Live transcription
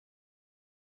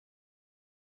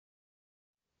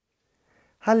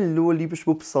Hallo liebe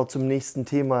Schwupster zum nächsten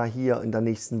Thema hier in der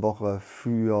nächsten Woche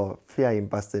für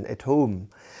Ferienbasteln at home.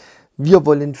 Wir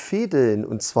wollen fädeln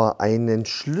und zwar einen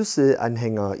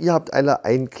Schlüsselanhänger. Ihr habt alle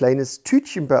ein kleines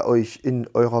Tütchen bei euch in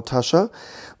eurer Tasche,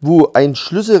 wo ein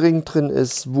Schlüsselring drin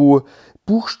ist, wo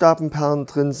Buchstabenperlen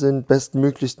drin sind,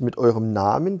 bestmöglichst mit eurem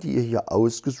Namen, die ihr hier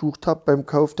ausgesucht habt beim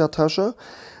Kauf der Tasche.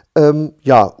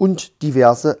 Ja, und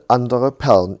diverse andere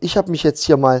Perlen. Ich habe mich jetzt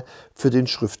hier mal für den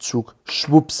Schriftzug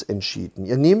Schwupps entschieden.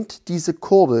 Ihr nehmt diese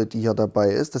Kordel, die hier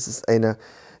dabei ist, das ist eine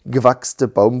gewachste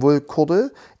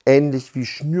Baumwollkordel, ähnlich wie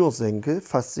Schnürsenkel,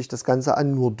 fasst sich das Ganze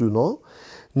an, nur dünner.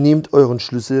 Nehmt euren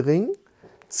Schlüsselring,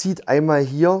 zieht einmal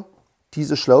hier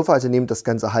diese Schlaufe, also nehmt das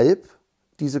Ganze halb,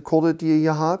 diese Kordel, die ihr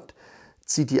hier habt,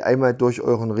 zieht die einmal durch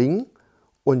euren Ring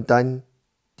und dann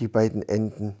die beiden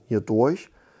Enden hier durch,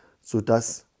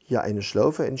 sodass hier eine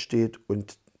Schlaufe entsteht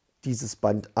und dieses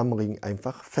Band am Ring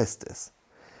einfach fest ist.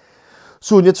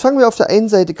 So, und jetzt fangen wir auf der einen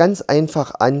Seite ganz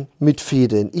einfach an mit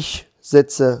Fädeln. Ich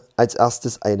setze als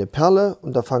erstes eine Perle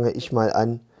und da fange ich mal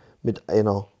an mit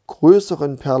einer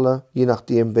größeren Perle. Je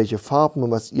nachdem, welche Farben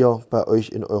und was ihr bei euch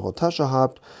in eurer Tasche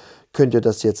habt, könnt ihr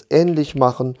das jetzt ähnlich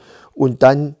machen. Und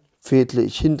dann fädle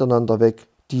ich hintereinander weg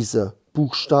diese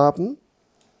Buchstaben.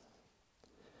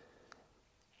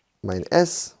 Mein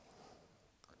S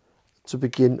zu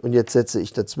Beginn und jetzt setze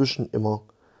ich dazwischen immer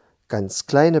ganz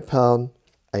kleine Perlen,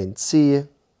 ein C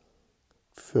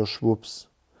für Schwupps.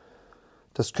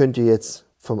 Das könnt ihr jetzt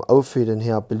vom Auffädeln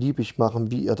her beliebig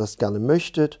machen, wie ihr das gerne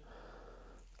möchtet.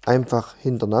 Einfach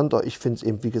hintereinander. Ich finde es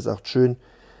eben, wie gesagt, schön,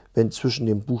 wenn zwischen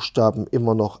den Buchstaben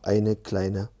immer noch eine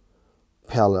kleine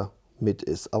Perle mit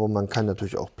ist. Aber man kann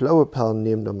natürlich auch blaue Perlen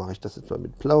nehmen, dann mache ich das jetzt mal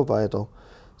mit Blau weiter.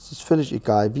 Es ist völlig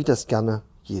egal, wie das gerne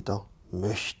jeder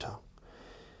möchte.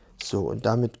 So, und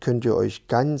damit könnt ihr euch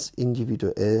ganz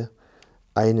individuell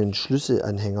einen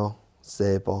Schlüsselanhänger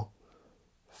selber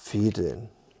fädeln.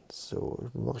 So,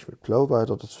 mache ich mit Blau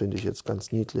weiter, das finde ich jetzt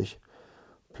ganz niedlich.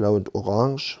 Blau und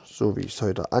Orange, so wie ich es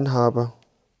heute anhabe.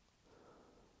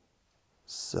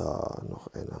 So,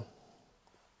 noch eine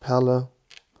Perle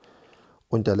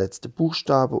und der letzte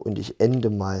Buchstabe und ich ende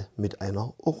mal mit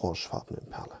einer orangefarbenen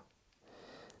Perle.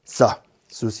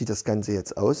 So sieht das Ganze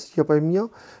jetzt aus hier bei mir.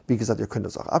 Wie gesagt, ihr könnt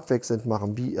das auch abwechselnd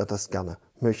machen, wie ihr das gerne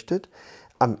möchtet.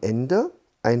 Am Ende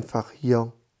einfach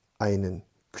hier einen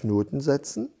Knoten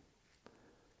setzen.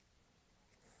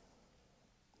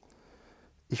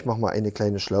 Ich mache mal eine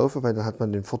kleine Schlaufe, weil dann hat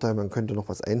man den Vorteil, man könnte noch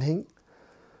was einhängen.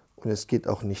 Und es geht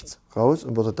auch nichts raus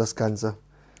und würde das Ganze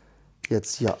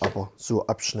jetzt hier aber so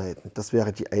abschneiden. Das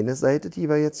wäre die eine Seite, die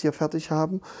wir jetzt hier fertig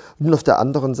haben. Und auf der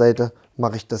anderen Seite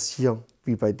mache ich das hier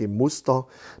wie bei dem Muster,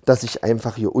 dass ich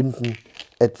einfach hier unten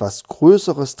etwas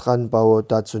Größeres dran baue.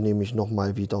 Dazu nehme ich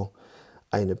nochmal wieder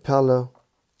eine Perle,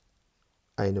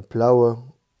 eine blaue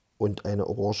und eine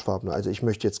orangefarbene. Also ich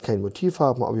möchte jetzt kein Motiv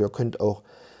haben, aber ihr könnt auch,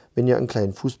 wenn ihr einen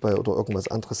kleinen Fußball oder irgendwas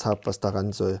anderes habt, was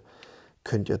daran soll,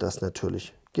 könnt ihr das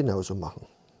natürlich genauso machen.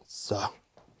 So.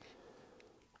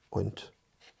 Und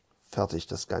fertig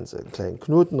das Ganze in kleinen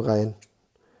Knoten rein,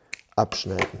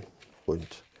 abschneiden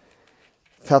und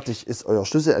fertig ist euer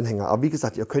Schlüsselanhänger. Aber wie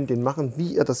gesagt, ihr könnt den machen,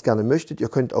 wie ihr das gerne möchtet. Ihr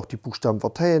könnt auch die Buchstaben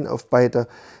verteilen auf beide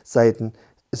Seiten.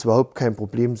 Ist überhaupt kein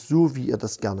Problem, so wie ihr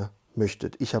das gerne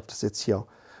möchtet. Ich habe das jetzt hier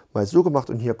mal so gemacht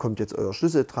und hier kommt jetzt euer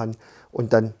Schlüssel dran.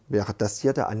 Und dann wäre das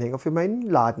hier der Anhänger für meinen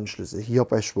Ladenschlüssel, hier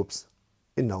bei Schwupps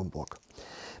in Naumburg.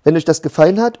 Wenn euch das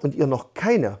gefallen hat und ihr noch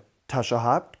keine Tasche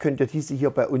habt, könnt ihr diese hier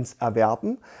bei uns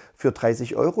erwerben für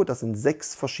 30 €. Da sind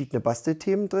 6 verschiedene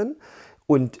Bastelthemen drin.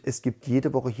 Und es gibt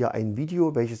jede Woche hier ein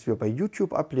Video, welches wir bei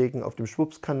YouTube ablegen, auf dem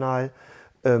Schwupps-Kanal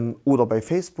oder bei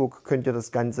Facebook könnt ihr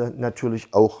das Ganze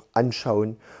natürlich auch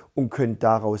anschauen und könnt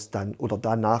daraus dann oder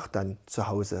danach dann zu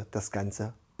Hause das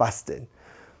Ganze basteln.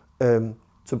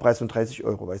 Zum Preis von 30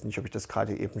 €, weiß nicht, ob ich das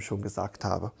gerade eben schon gesagt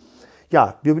habe.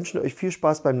 Ja, wir wünschen euch viel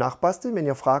Spaß beim Nachbasteln. Wenn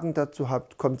ihr Fragen dazu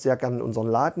habt, kommt sehr gerne in unseren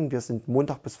Laden. Wir sind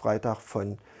Montag bis Freitag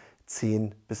von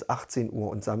 10 bis 18 Uhr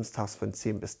und samstags von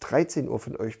 10 bis 13 Uhr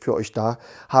für euch da.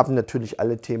 Haben natürlich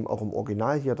alle Themen auch im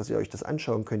Original hier, dass ihr euch das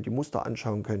anschauen könnt, die Muster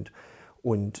anschauen könnt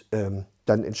und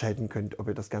dann entscheiden könnt, ob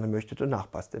ihr das gerne möchtet und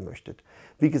nachbasteln möchtet.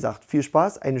 Wie gesagt, viel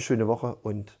Spaß, eine schöne Woche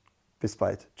und bis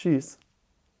bald. Tschüss.